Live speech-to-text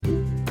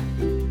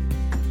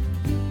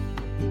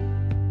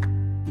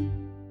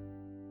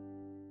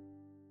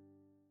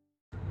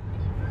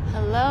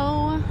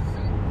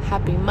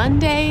Happy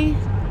Monday.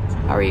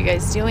 How are you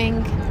guys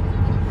doing?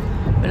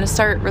 I'm going to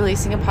start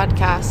releasing a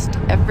podcast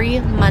every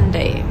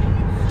Monday,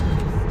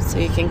 so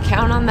you can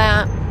count on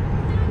that.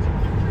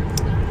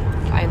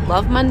 I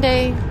love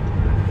Monday.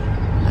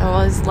 I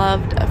always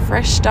loved a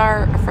fresh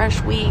start, a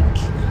fresh week,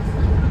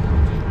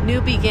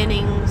 new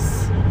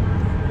beginnings.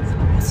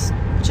 It's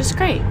just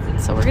great.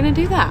 So we're going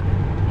to do that.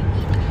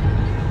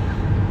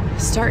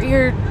 Start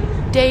your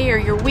day or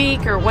your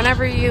week or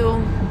whenever you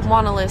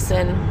want to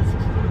listen.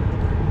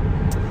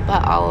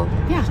 But I'll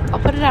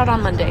put it out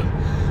on Monday.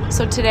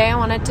 So today I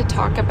wanted to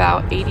talk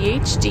about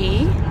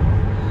ADHD.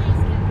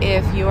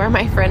 If you are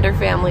my friend or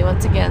family,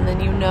 once again,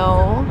 then you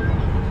know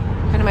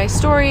kind of my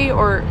story,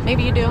 or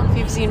maybe you do if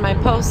you've seen my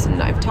posts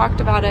and I've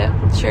talked about it,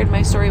 shared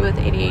my story with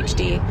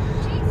ADHD,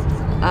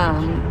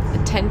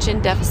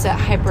 attention deficit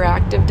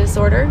hyperactive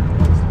disorder,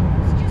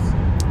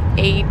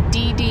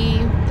 ADD,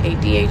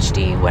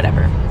 ADHD,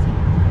 whatever.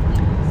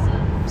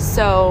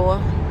 So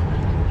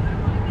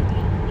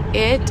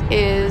it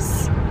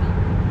is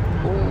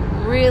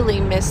really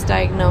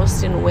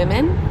misdiagnosed in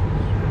women.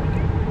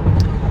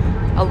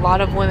 A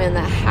lot of women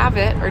that have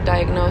it are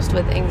diagnosed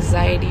with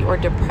anxiety or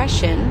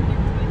depression,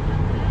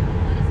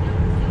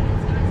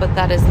 but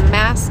that is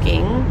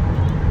masking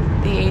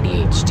the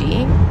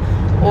ADHD,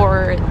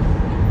 or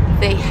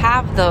they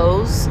have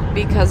those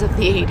because of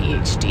the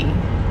ADHD.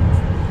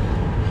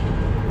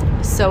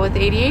 So with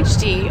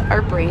ADHD,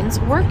 our brains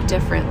work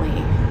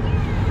differently.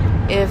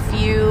 If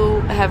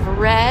you have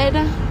read,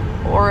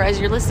 or as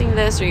you're listening to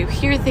this, or you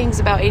hear things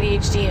about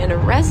ADHD and it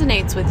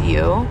resonates with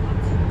you,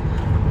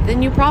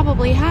 then you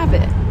probably have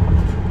it.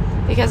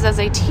 Because as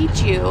I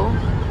teach you,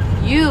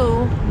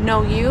 you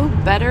know you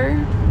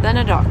better than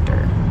a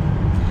doctor.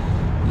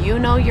 You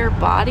know your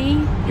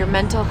body, your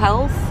mental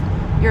health,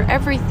 your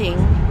everything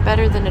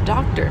better than a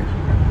doctor.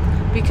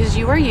 Because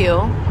you are you,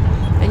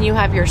 and you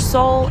have your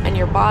soul and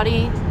your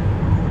body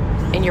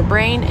and your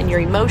brain and your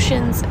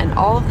emotions and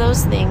all of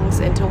those things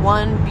into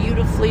one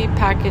beautifully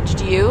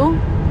packaged you.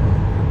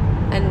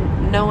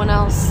 And no one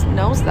else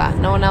knows that.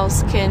 No one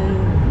else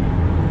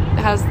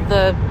has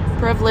the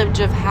privilege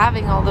of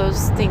having all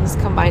those things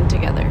combined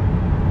together.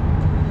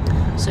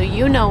 So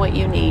you know what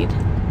you need.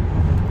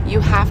 You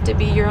have to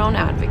be your own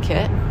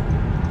advocate.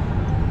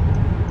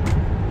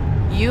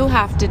 You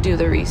have to do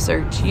the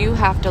research. You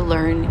have to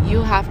learn.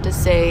 You have to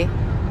say,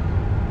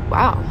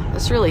 wow,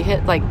 this really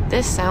hit. Like,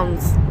 this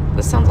sounds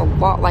a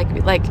lot like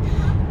me. Like,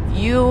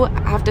 you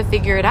have to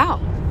figure it out.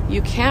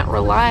 You can't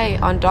rely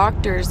on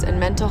doctors and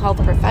mental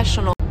health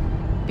professionals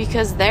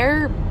because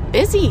they're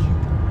busy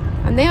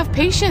and they have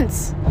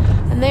patience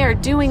and they are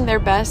doing their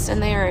best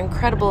and they are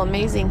incredible,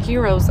 amazing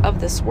heroes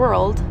of this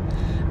world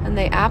and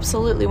they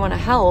absolutely want to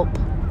help.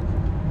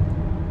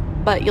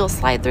 But you'll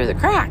slide through the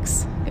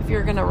cracks if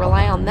you're going to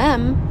rely on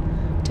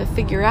them to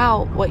figure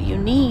out what you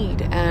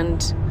need, and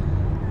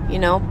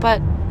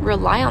but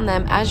rely on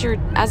them as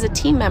a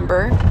team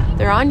member.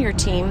 They're on your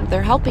team,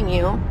 they're helping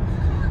you.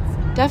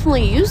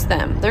 Definitely use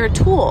them. They're a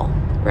tool,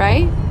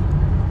 right?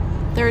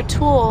 They're a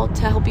tool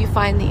to help you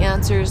find the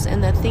answers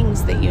and the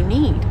things that you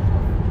need.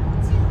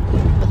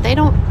 But they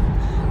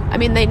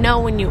know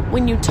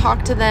when you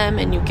talk to them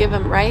and you give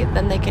them, right,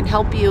 then they can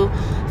help you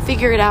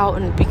figure it out.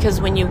 And because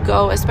when you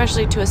go,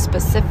 especially to a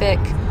specific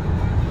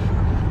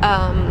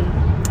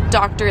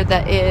doctor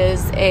that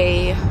is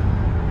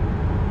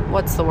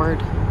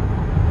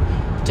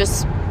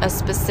just a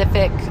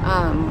specific,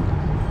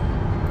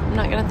 I'm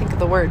not going to think of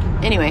the word.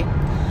 Anyway,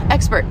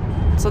 expert.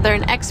 So they're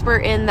an expert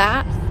in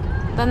that,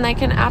 then they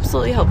can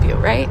absolutely help you,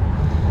 right?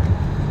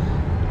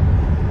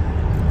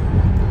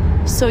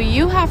 So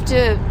you have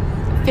to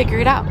figure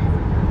it out.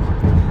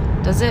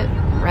 Does it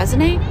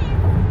resonate?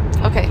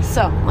 Okay,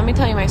 so let me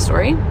tell you my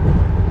story.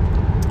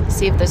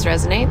 See if this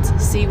resonates.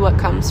 See what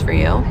comes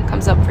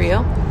up for you.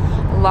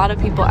 A lot of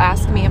people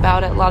ask me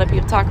about it. A lot of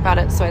people talk about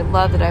it. So I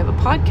love that I have a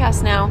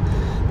podcast now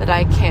that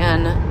I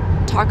can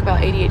talk about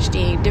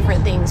ADHD,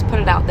 different things, put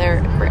it out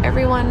there for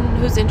everyone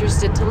who's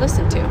interested to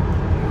listen to.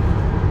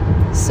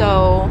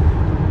 So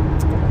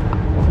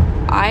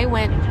I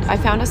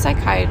found a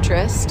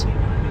psychiatrist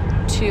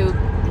to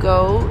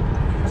go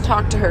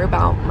talk to her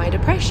about my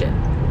depression.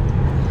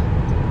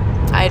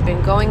 I had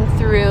been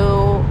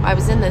I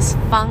was in this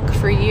funk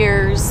for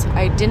years.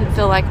 I didn't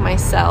feel like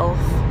myself.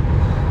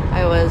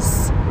 I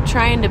was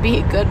trying to be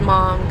a good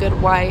mom, good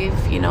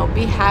wife,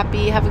 be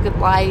happy, have a good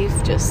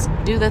life, just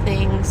do the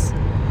things.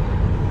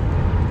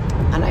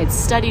 And I'd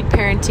studied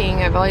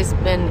parenting. I've always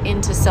been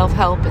into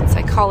self-help and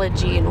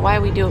psychology and why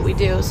we do what we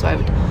do. So I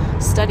would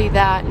study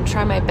that and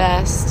try my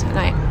best.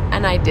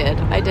 And I did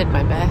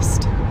my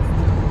best.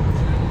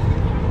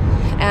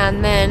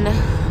 And then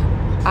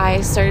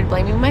I started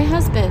blaming my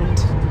husband.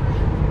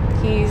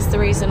 He's the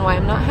reason why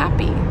I'm not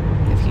happy.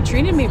 If he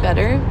treated me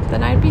better,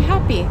 then I'd be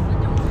happy.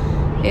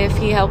 If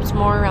he helped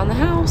more around the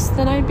house,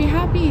 then I'd be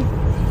happy.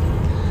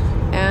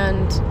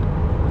 And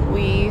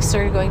we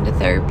started going to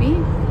therapy.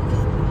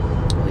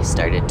 We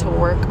started to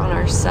work on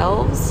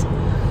ourselves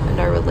and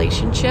our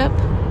relationship.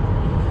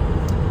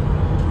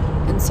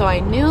 And so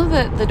I knew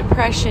that the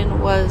depression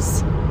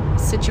was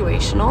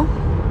situational.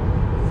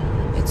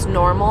 It's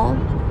normal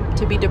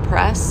to be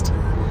depressed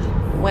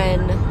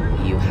when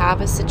you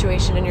have a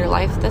situation in your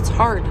life that's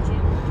hard.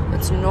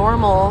 It's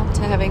normal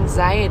to have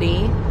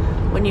anxiety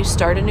when you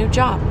start a new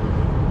job,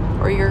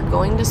 or you're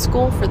going to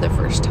school for the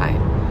first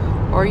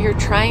time, or you're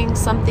trying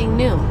something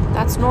new.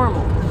 That's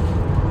normal.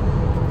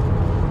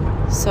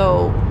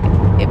 So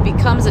it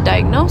becomes a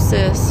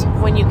diagnosis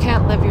when you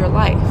can't live your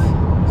life,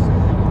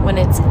 when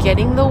it's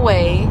getting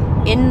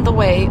in the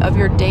way of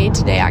your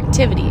day-to-day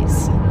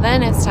activities.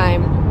 Then it's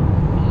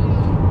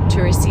time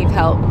to receive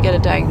help, get a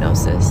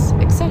diagnosis,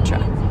 etc.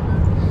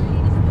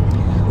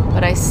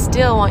 But I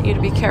still want you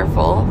to be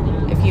careful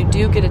if you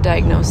do get a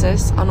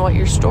diagnosis on what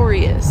your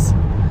story is.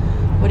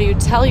 What do you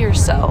tell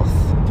yourself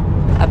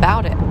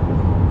about it?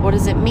 What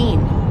does it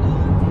mean?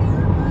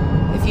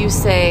 If you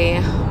say,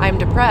 I'm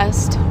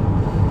depressed,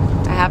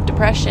 I have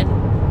depression,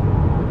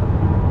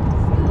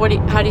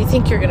 how do you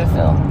think you're going to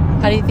feel?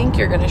 How do you think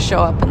you're going to show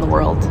up in the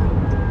world?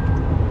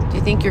 Do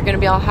you think you're going to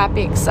be all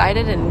happy,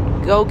 excited,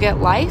 and go get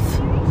life?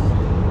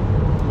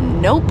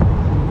 Nope.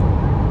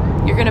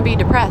 You're going to be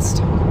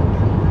depressed.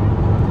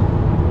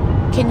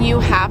 Can you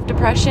have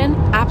depression?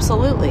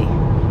 Absolutely.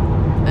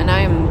 And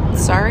I am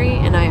sorry,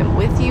 and I am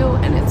with you,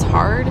 and it's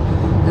hard,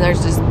 and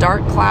there's this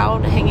dark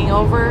cloud hanging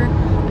over,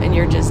 and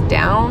you're just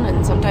down,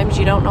 and sometimes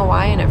you don't know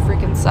why, and it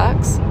freaking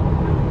sucks.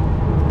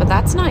 But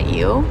that's not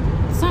you.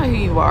 It's not who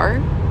you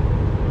are.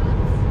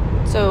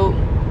 So,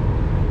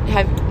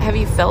 have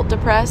you felt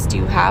depressed? Do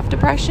you have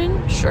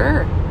depression?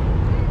 Sure.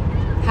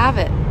 Have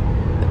it.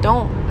 But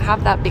don't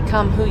have that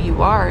become who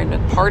you are and a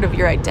part of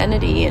your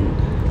identity, and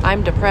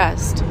I'm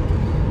depressed.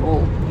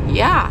 Well,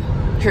 yeah,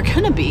 you're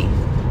gonna be,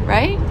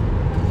 right?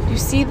 Do you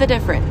see the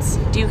difference?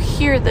 Do you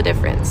hear the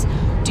difference?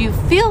 Do you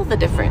feel the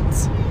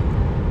difference?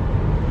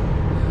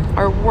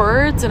 Our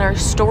words and our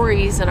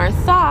stories and our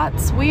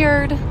thoughts,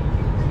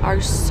 are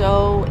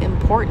so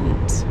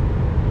important.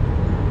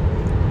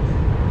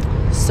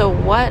 So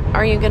what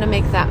are you going to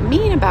make that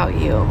mean about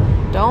you?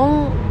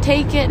 Don't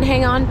take it and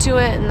hang on to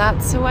it, and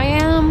that's who I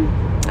am.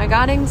 I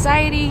got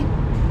anxiety.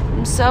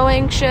 I'm so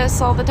anxious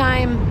all the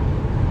time.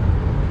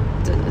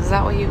 Is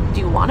that what do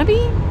you want to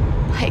be?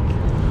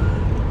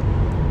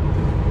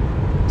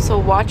 So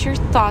watch your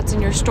thoughts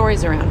and your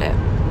stories around it.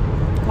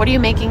 What are you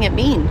making it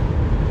mean?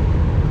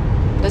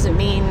 What does it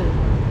mean?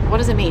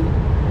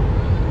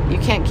 You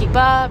can't keep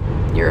up.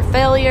 You're a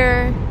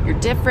failure. You're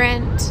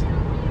different.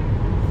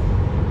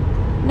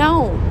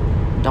 No,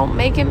 don't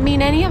make it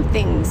mean any of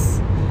things.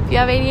 If you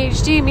have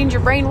ADHD, it means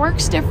your brain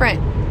works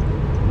different.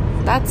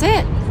 That's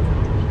it.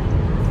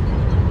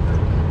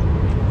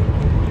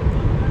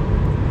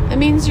 It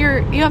means you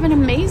have an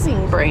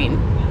amazing brain,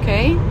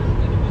 okay?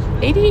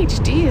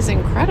 ADHD is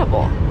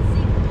incredible.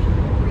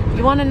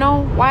 You want to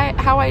know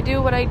how I do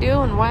what I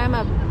do and why I'm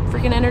a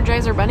freaking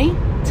Energizer bunny?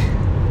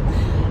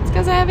 It's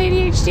because I have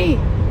ADHD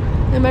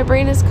and my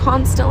brain is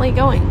constantly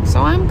going.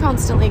 So I'm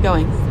constantly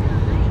going.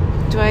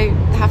 Do I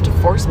have to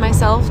force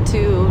myself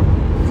to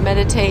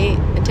meditate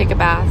and take a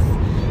bath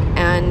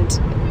and,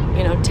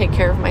 take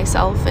care of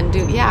myself and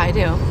do? Yeah, I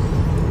do.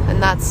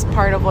 And that's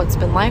part of what's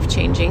been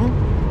life-changing,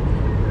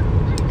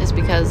 is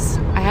because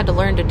I had to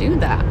learn to do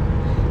that.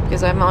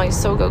 Because I'm always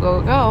so go,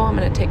 go, go. I'm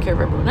going to take care of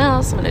everyone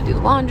else. I'm going to do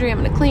the laundry. I'm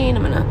going to clean.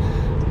 I'm going to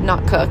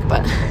not cook,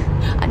 but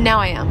now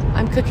I am.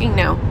 I'm cooking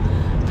now.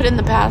 But in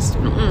the past,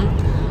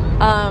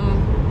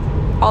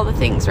 all the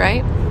things,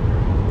 right?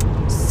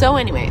 So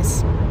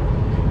anyways,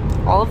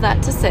 all of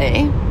that to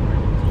say,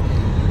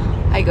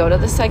 I go to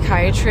the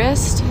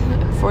psychiatrist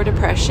for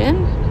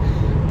depression.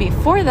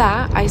 Before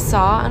that, I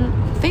saw on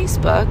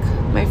Facebook,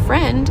 my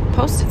friend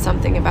posted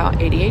something about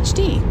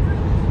ADHD.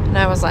 And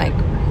I was like,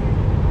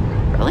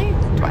 really?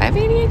 Do I have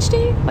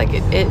ADHD? Like,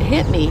 it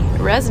hit me,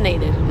 it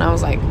resonated. And I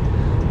was like,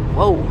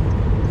 whoa.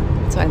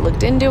 So I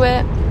looked into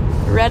it,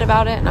 read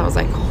about it, and I was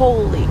like,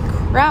 holy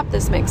crap,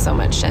 this makes so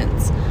much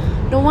sense.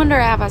 No wonder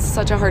I have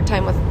such a hard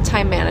time with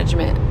time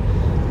management.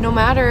 No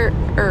wonder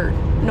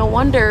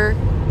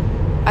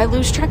I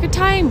lose track of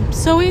time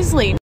so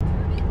easily.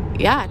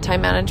 Yeah,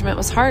 time management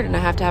was hard, and I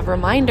have to have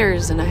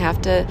reminders, and I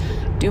have to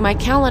do my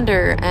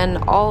calendar and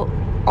all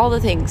the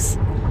things.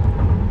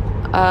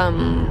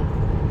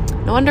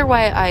 No wonder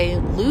why I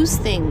lose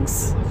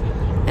things,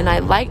 and I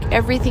like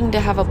everything to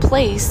have a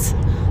place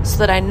so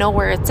that I know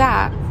where it's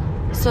at,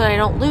 so that I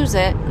don't lose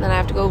it, and then I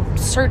have to go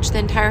search the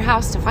entire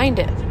house to find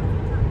it.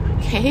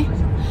 Okay?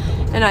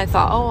 And I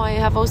thought, oh, I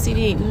have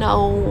OCD.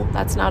 No,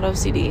 that's not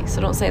OCD, so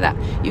don't say that.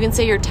 You can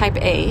say you're type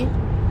A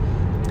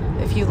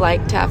if you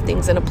like to have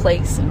things in a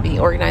place and be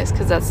organized,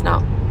 because it's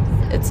not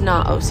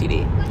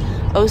OCD.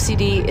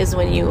 OCD is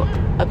when you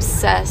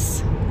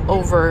obsess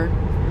over,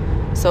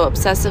 so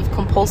obsessive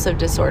compulsive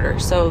disorder.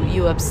 So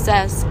you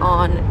obsess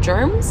on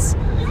germs.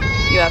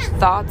 You have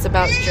thoughts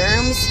about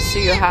germs, so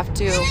you have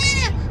to...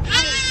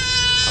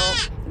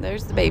 Oh,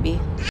 there's the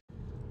baby.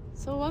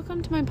 So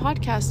welcome to my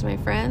podcast, my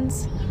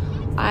friends.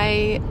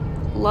 I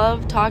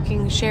love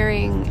talking,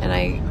 sharing, and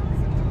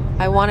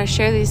I want to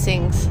share these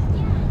things.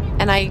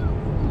 And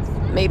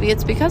maybe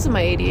it's because of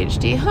my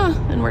ADHD,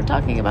 and we're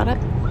talking about it.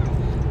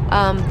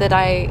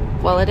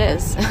 it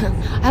is.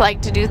 I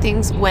like to do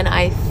things when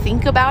I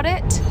think about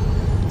it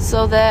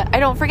so that I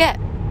don't forget,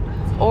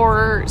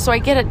 or so I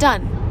get it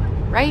done,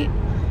 right?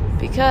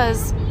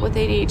 Because with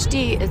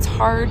ADHD, it's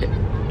hard.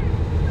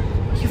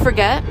 You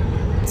forget.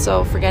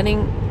 So forgetting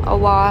a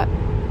lot.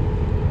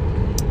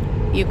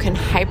 You can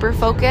hyper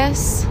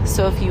focus.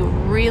 So if you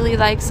really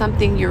like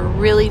something, you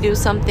really do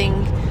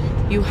something,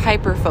 you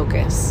hyper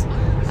focus.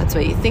 That's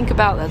what you think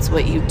about. That's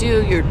what you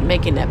do. You're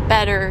making it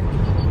better.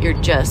 You're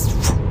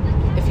just,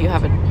 if you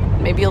have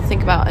maybe you'll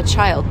think about a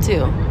child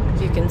too.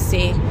 You can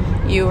see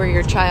you or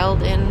your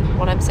child in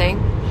what I'm saying.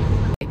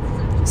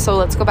 So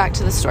let's go back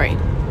to the story.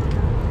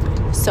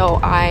 So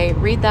I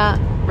read that,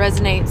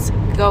 resonates,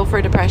 go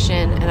for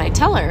depression, and I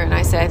tell her, and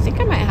I say, I think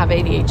I might have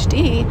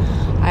ADHD.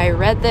 I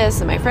read this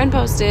and my friend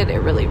posted, it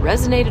really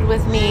resonated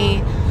with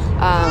me.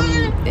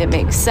 It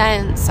makes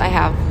sense. I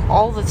have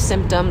all the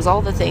symptoms,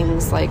 all the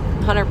things, like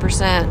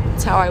 100%.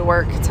 It's how I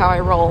work. It's how I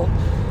roll.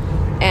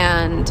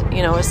 And,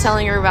 I was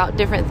telling her about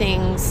different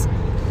things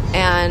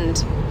and,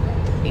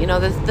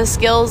 the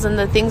skills and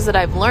the things that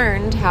I've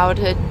learned how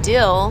to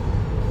deal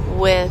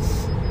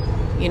with,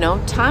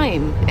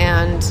 time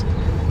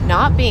and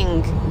not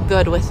being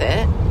good with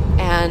it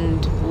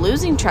and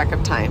losing track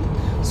of time.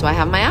 So I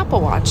have my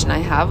Apple Watch and I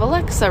have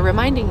Alexa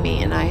reminding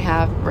me and I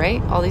have,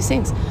 all these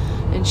things.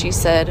 And she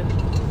said,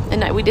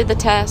 and we did the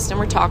test and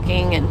we're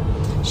talking,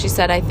 and she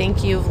said, I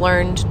think you've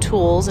learned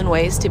tools and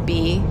ways to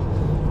be,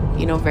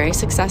 very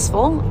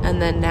successful.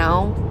 And then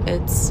now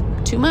it's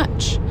too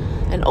much.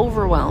 And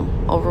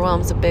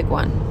overwhelm's a big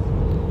one.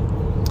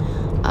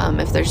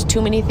 If there's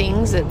too many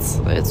things,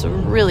 it's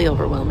really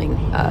overwhelming.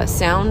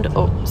 Sound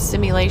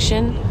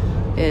stimulation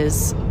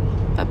is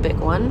a big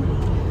one.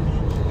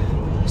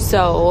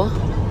 So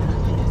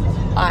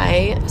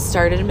I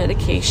started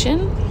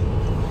medication,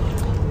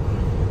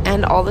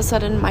 and all of a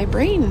sudden my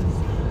brain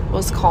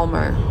was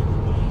calmer.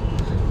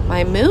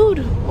 My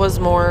mood was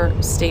more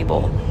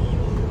stable.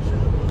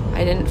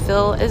 I didn't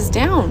feel as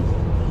down.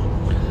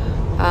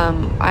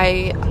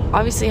 I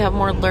obviously have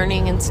more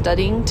learning and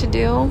studying to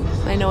do.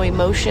 I know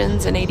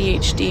emotions and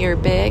ADHD are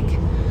big.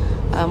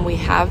 We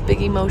have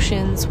big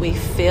emotions. We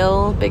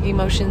feel big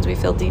emotions. We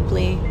feel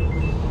deeply.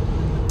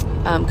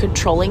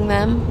 Controlling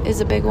them is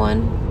a big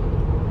one.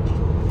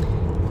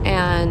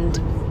 And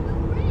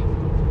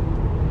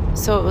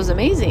so it was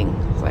amazing.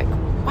 It's like,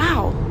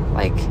 wow,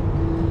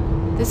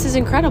 this is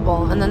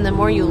incredible. And then the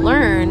more you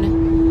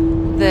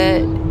learn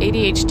that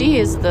ADHD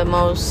is the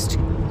most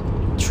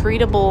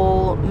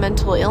treatable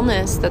mental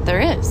illness that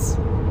there is,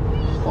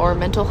 or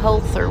mental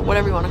health, or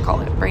whatever you want to call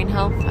it, brain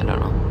health, I don't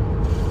know,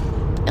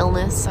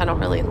 illness, I don't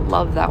really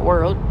love that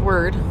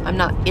word. I'm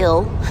not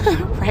ill,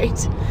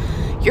 right?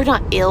 You're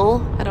not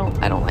ill. I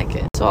don't like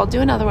it. So I'll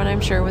do another one,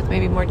 I'm sure, with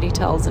maybe more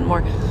details and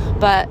more,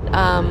 but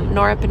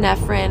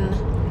norepinephrine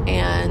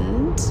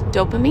and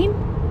dopamine.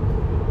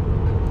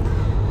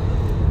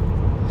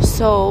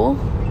 So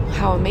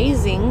how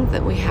amazing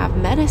that we have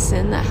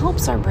medicine that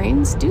helps our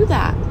brains do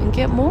that and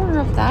get more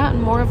of that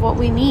and more of what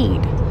we need.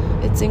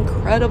 It's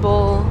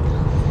incredible.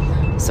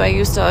 So I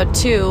used to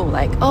too,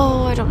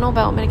 I don't know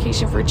about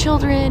medication for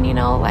children,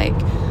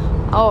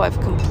 I've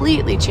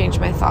completely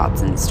changed my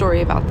thoughts and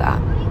story about that.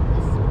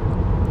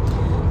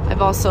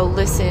 I've also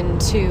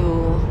listened to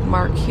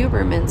Mark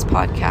Huberman's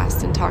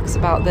podcast, and talks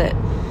about that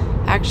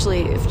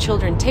actually if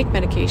children take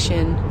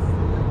medication,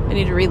 I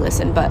need to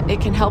re-listen, but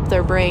it can help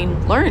their brain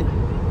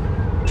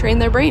train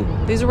their brain.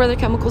 These are where the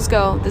chemicals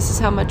go. This is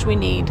how much we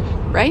need,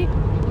 right?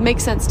 It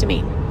makes sense to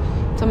me.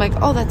 So I'm like,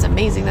 oh, that's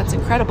amazing. That's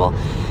incredible.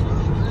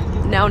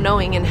 Now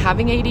knowing and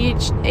having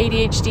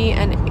ADHD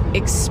and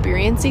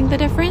experiencing the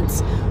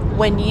difference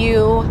when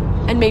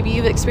and maybe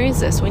you've experienced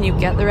this, when you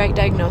get the right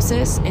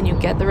diagnosis and you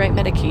get the right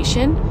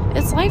medication,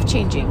 it's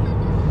life-changing.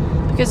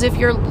 Because if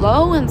you're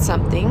low in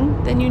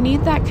something, then you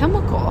need that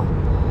chemical.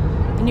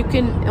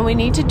 And we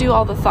need to do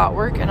all the thought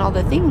work and all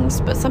the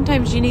things, but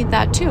sometimes you need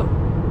that too,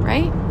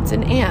 right? It's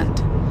an and.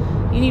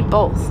 You need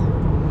both.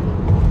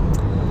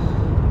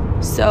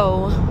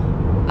 So,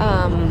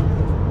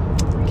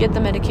 get the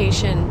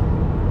medication.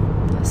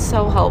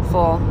 So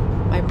helpful.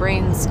 My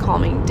brain's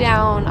calming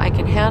down. I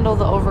can handle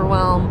the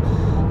overwhelm,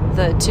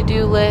 the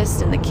to-do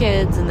list and the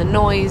kids and the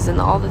noise and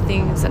all the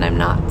things, and I'm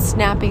not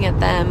snapping at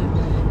them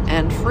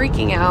and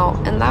freaking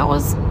out. And that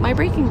was my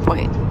breaking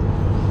point.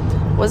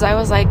 I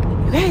was like,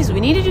 you guys, we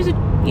need to do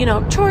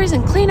the, chores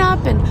and clean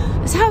up, and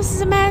this house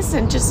is a mess,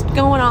 and just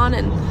going on.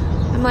 And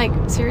I'm like,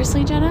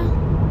 seriously, Jenna?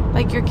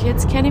 Your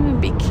kids can't even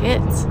be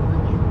kids.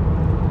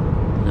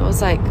 And I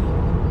was like,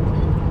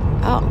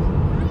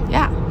 oh,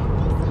 yeah.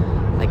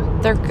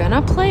 They're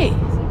gonna play.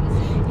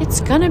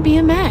 It's gonna be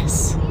a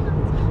mess.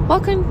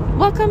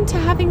 Welcome to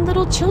having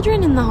little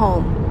children in the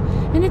home.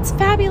 And it's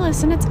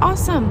fabulous and it's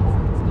awesome.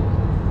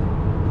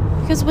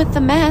 Because with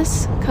the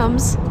mess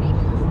comes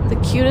the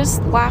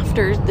cutest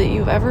laughter that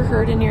you've ever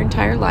heard in your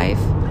entire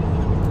life.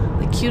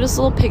 The cutest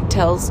little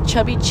pigtails,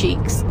 chubby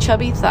cheeks,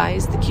 chubby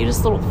thighs, the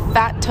cutest little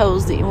fat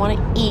toes that you want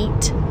to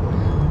eat.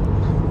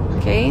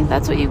 Okay?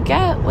 That's what you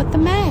get with the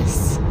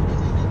mess.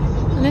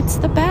 And it's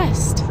the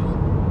best.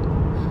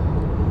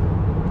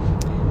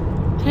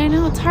 And I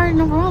know it's hard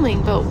and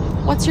overwhelming, but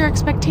what's your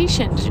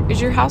expectation? Is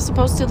your house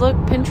supposed to look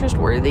Pinterest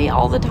worthy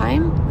all the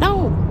time?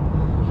 No.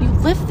 You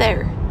live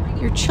there.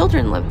 Your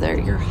children live there.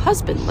 Your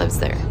husband lives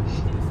there.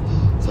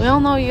 So we all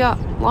know you got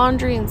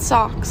laundry and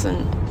socks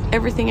and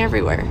everything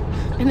everywhere.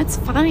 And it's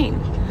fine.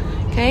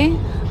 Okay?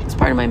 It's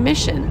part of my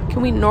mission.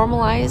 Can we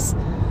normalize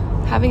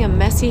having a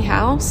messy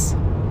house?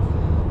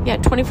 Yeah,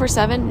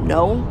 24/7?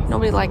 No.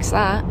 Nobody likes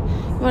that.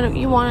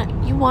 You want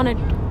to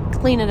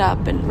clean it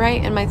up, and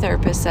right? And my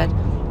therapist said,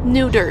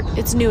 new dirt.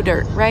 It's new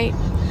dirt, right?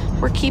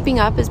 We're keeping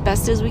up as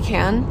best as we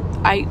can.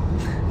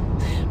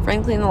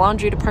 Frankly, in the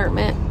laundry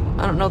department,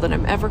 I don't know that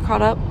I'm ever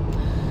caught up.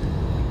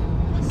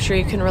 I'm sure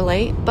you can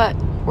relate, but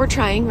we're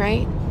trying,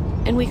 right?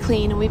 And we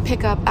clean and we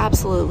pick up,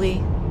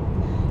 absolutely.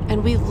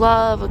 And we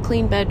love a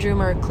clean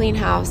bedroom or a clean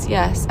house.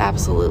 Yes,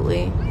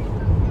 absolutely.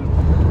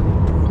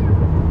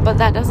 But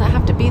that doesn't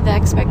have to be the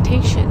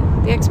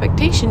expectation. The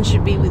expectation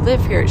should be we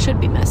live here. It should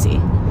be messy.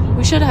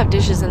 We should have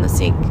dishes in the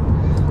sink.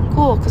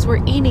 Cool, because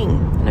we're eating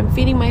and I'm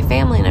feeding my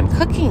family and I'm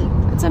cooking.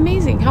 It's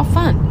amazing. How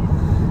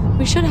fun.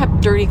 We should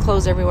have dirty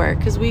clothes everywhere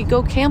because we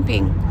go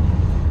camping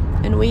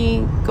and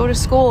we go to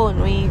school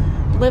and we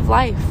live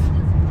life.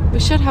 We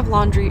should have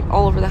laundry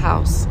all over the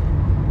house.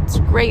 It's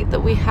great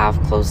that we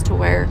have clothes to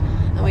wear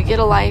and we get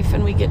a life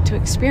and we get to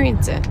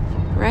experience it,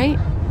 right?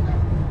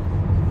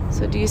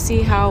 So do you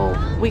see how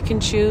we can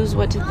choose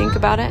what to think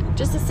about it?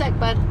 Just a sec,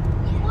 bud.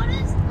 What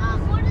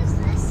is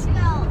this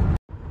spell?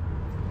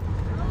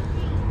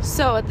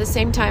 So at the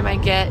same time, I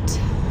get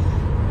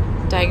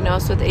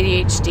diagnosed with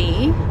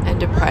ADHD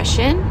and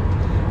depression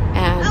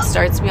and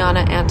starts me on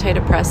an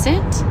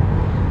antidepressant.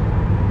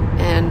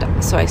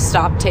 And so I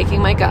stopped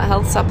taking my gut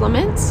health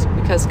supplements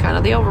because kind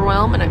of the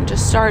overwhelm, and I'm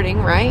just starting,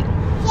 right?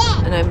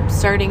 Yeah. And I'm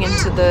starting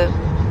into the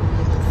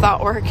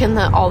thought work and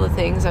all the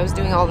things. I was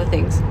doing all the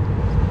things,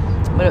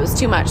 but it was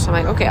too much. So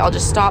I'm like, okay, I'll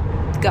just stop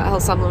gut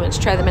health supplements,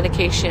 try the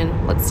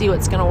medication. Let's see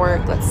what's going to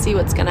work. Let's see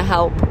what's going to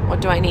help.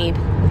 What do I need?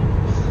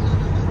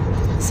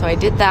 So I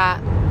did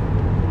that.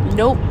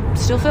 Nope.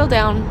 Still feel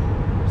down.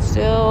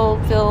 Still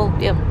feel,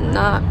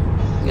 not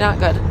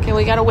good. Okay,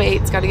 we got to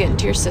wait. It's got to get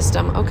into your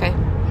system. Okay.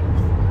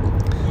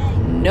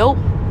 Nope.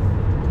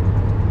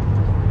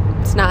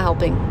 It's not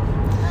helping.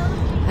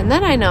 And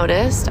then I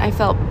noticed I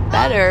felt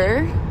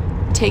better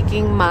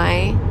taking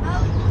my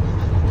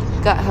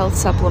gut health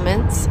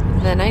supplements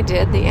than I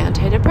did the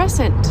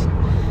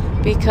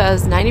antidepressant,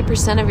 because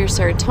 90% of your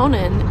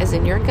serotonin is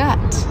in your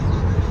gut.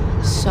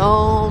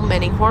 So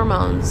many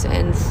hormones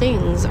and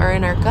things are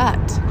in our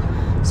gut.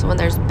 So when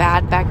there's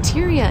bad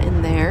bacteria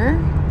in there,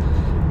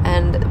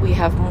 and we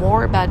have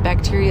more bad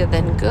bacteria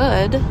than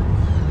good,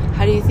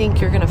 how do you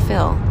think you're going to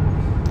feel?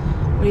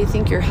 What do you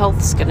think your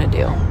health's going to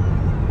do?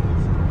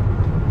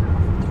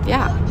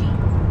 Yeah,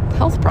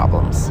 health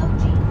problems.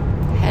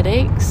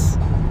 Headaches,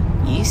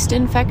 yeast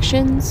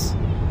infections,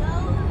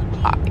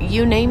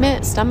 you name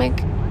it, stomach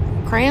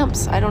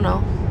cramps, I don't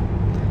know.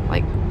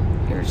 Like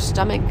your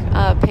stomach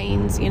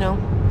pains,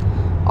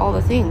 all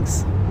the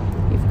things.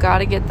 You've got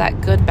to get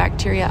that good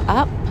bacteria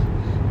up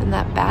and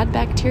that bad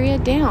bacteria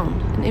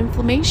down. And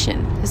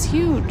inflammation is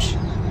huge.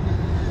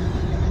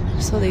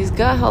 So these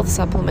gut health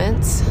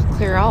supplements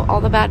clear out all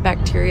the bad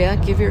bacteria,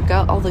 give your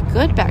gut all the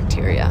good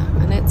bacteria,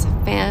 and it's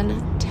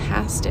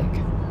fantastic.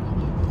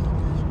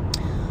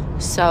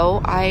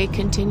 So I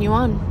continue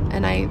on,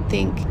 and I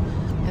think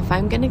if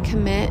I'm going to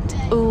commit,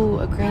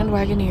 a Grand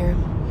Wagoneer.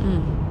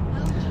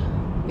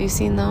 Have you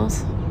seen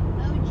those?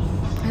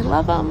 I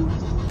love them.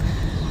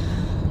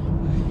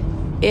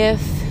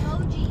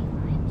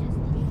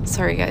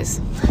 Sorry guys,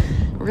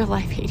 real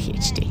life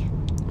ADHD.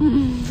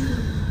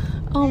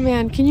 Oh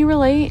man, can you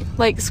relate?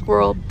 Like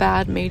squirrel,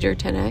 bad, major,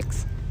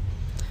 10x.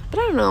 But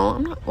I don't know,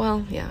 I'm not,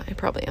 well, yeah, I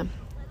probably am.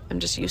 I'm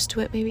just used to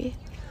it maybe.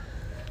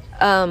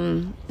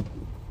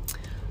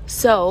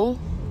 So,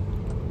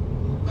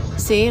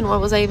 see, and what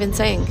was I even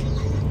saying?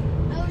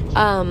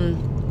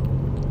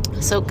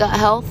 So gut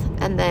health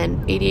and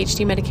then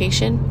ADHD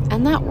medication,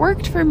 and that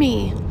worked for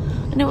me.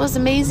 And it was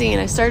amazing,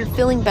 and I started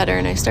feeling better,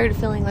 and I started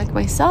feeling like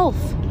myself.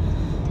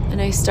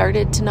 And I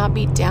started to not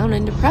be down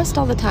and depressed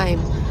all the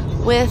time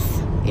with,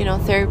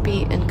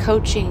 therapy and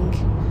coaching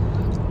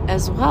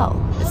as well.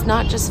 It's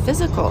not just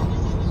physical.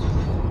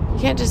 You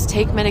can't just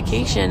take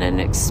medication and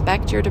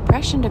expect your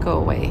depression to go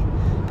away.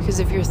 Because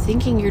if you're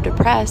thinking you're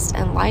depressed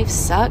and life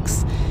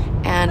sucks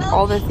and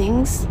all the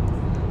things,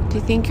 do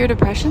you think your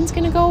depression's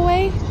going to go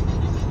away?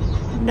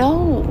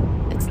 No,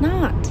 it's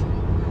not.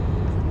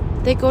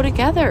 They go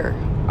together.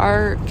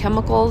 Are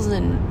chemicals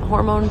and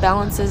hormone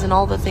balances and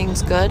all the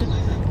things good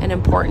and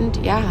important?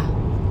 Yeah,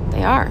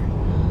 they are.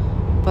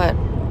 But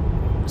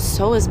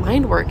so is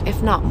mind work,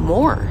 if not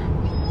more.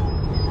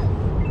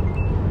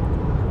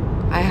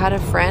 I had a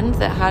friend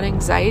that had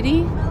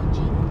anxiety,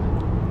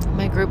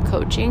 my group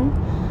coaching,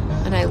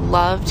 and I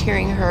loved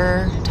hearing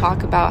her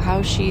talk about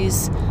how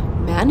she's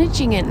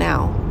managing it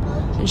now.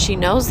 And she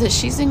knows that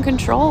she's in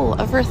control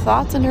of her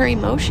thoughts and her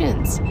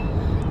emotions.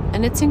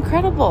 And it's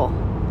incredible.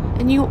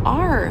 And you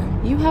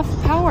have the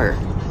power.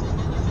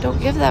 Don't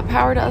give that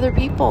power to other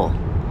people.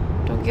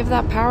 Don't give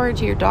that power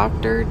to your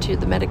doctor, to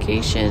the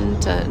medication,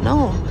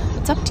 no,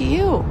 it's up to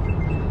you.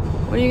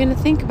 What are you going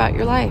to think about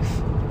your life?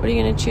 What are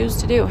you going to choose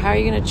to do? How are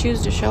you going to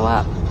choose to show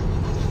up?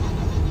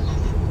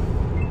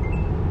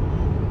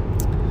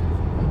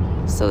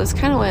 So this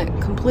kind of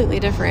went completely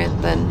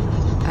different than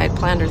I had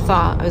planned or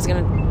thought. I was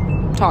going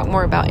to talk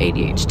more about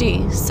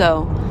ADHD,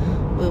 so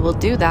we will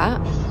do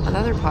that,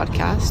 another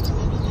podcast.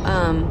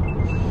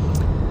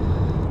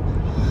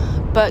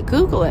 But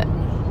Google it.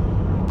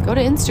 Go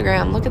to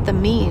Instagram, look at the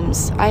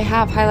memes. I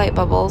have highlight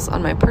bubbles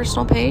on my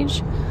personal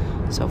page,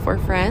 so for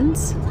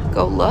friends,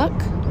 go look.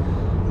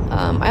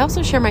 I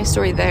also share my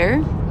story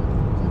there,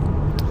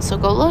 so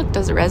go look.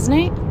 Does it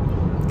resonate?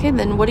 Okay,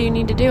 then what do you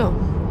need to do?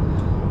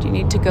 Do you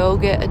need to go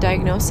get a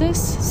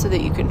diagnosis so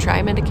that you can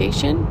try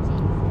medication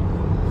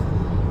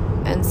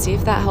and see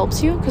if that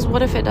helps you? Because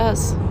what if it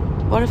does?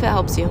 What if it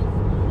helps you?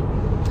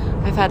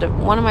 I've had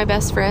one of my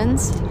best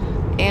friends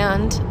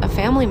and a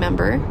family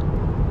member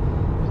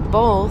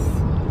both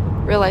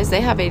realize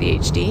they have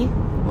ADHD.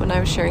 When I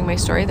was sharing my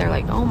story, they're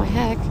like, oh my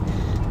heck,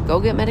 go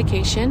get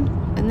medication.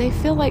 And they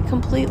feel like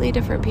completely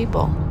different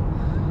people.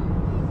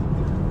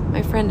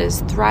 My friend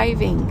is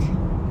thriving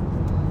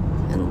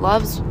and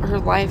loves her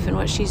life and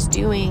what she's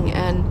doing.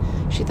 And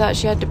she thought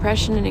she had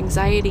depression and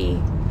anxiety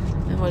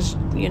and was,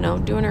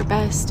 doing her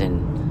best.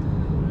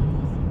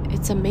 And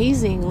it's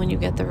amazing when you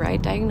get the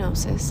right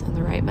diagnosis and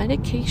the right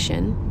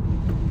medication,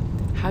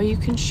 how you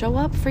can show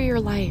up for your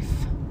life.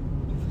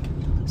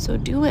 So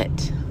do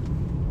it.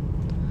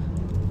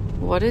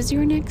 What is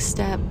your next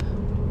step?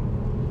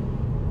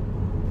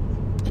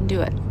 And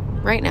do it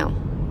right now.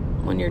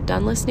 When you're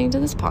done listening to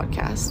this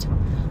podcast,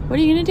 what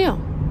are you going to do?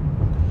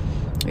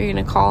 Are you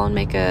going to call and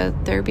make a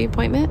therapy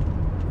appointment?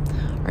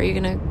 Are you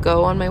going to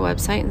go on my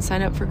website and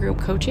sign up for group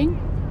coaching?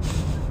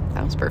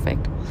 That was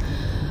perfect.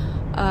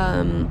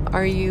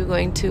 Are you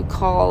going to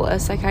call a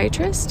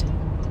psychiatrist?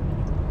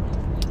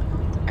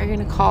 Are you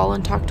going to call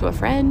and talk to a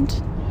friend?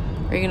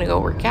 Are you going to go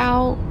work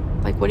out?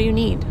 Like, what do you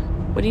need?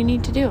 What do you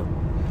need to do?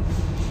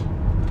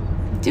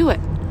 Do it.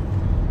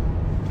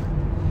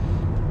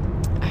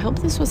 I hope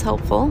this was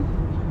helpful.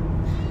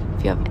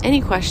 If you have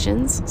any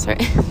questions, sorry,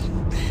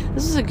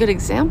 this is a good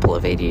example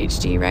of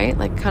ADHD, right?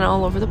 Like kind of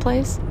all over the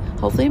place.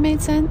 Hopefully it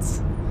made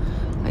sense.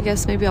 I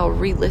guess maybe I'll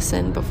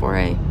re-listen before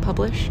I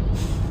publish.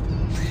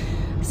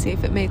 See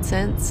if it made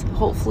sense.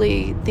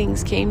 Hopefully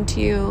things came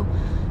to you.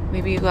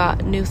 Maybe you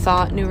got new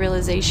thought, new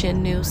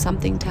realization, new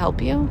something to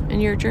help you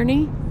in your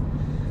journey.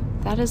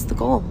 That is the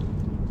goal.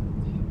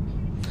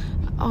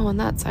 Oh,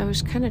 and I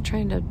was kind of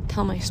trying to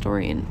tell my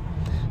story and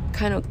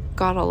kind of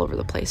got all over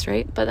the place,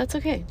 right? But that's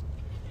okay.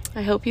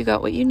 I hope you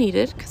got what you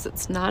needed, because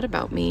it's not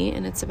about me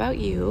and it's about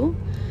you.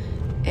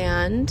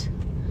 And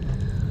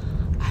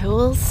I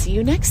will see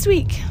you next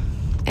week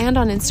and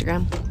on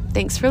Instagram.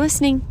 Thanks for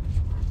listening.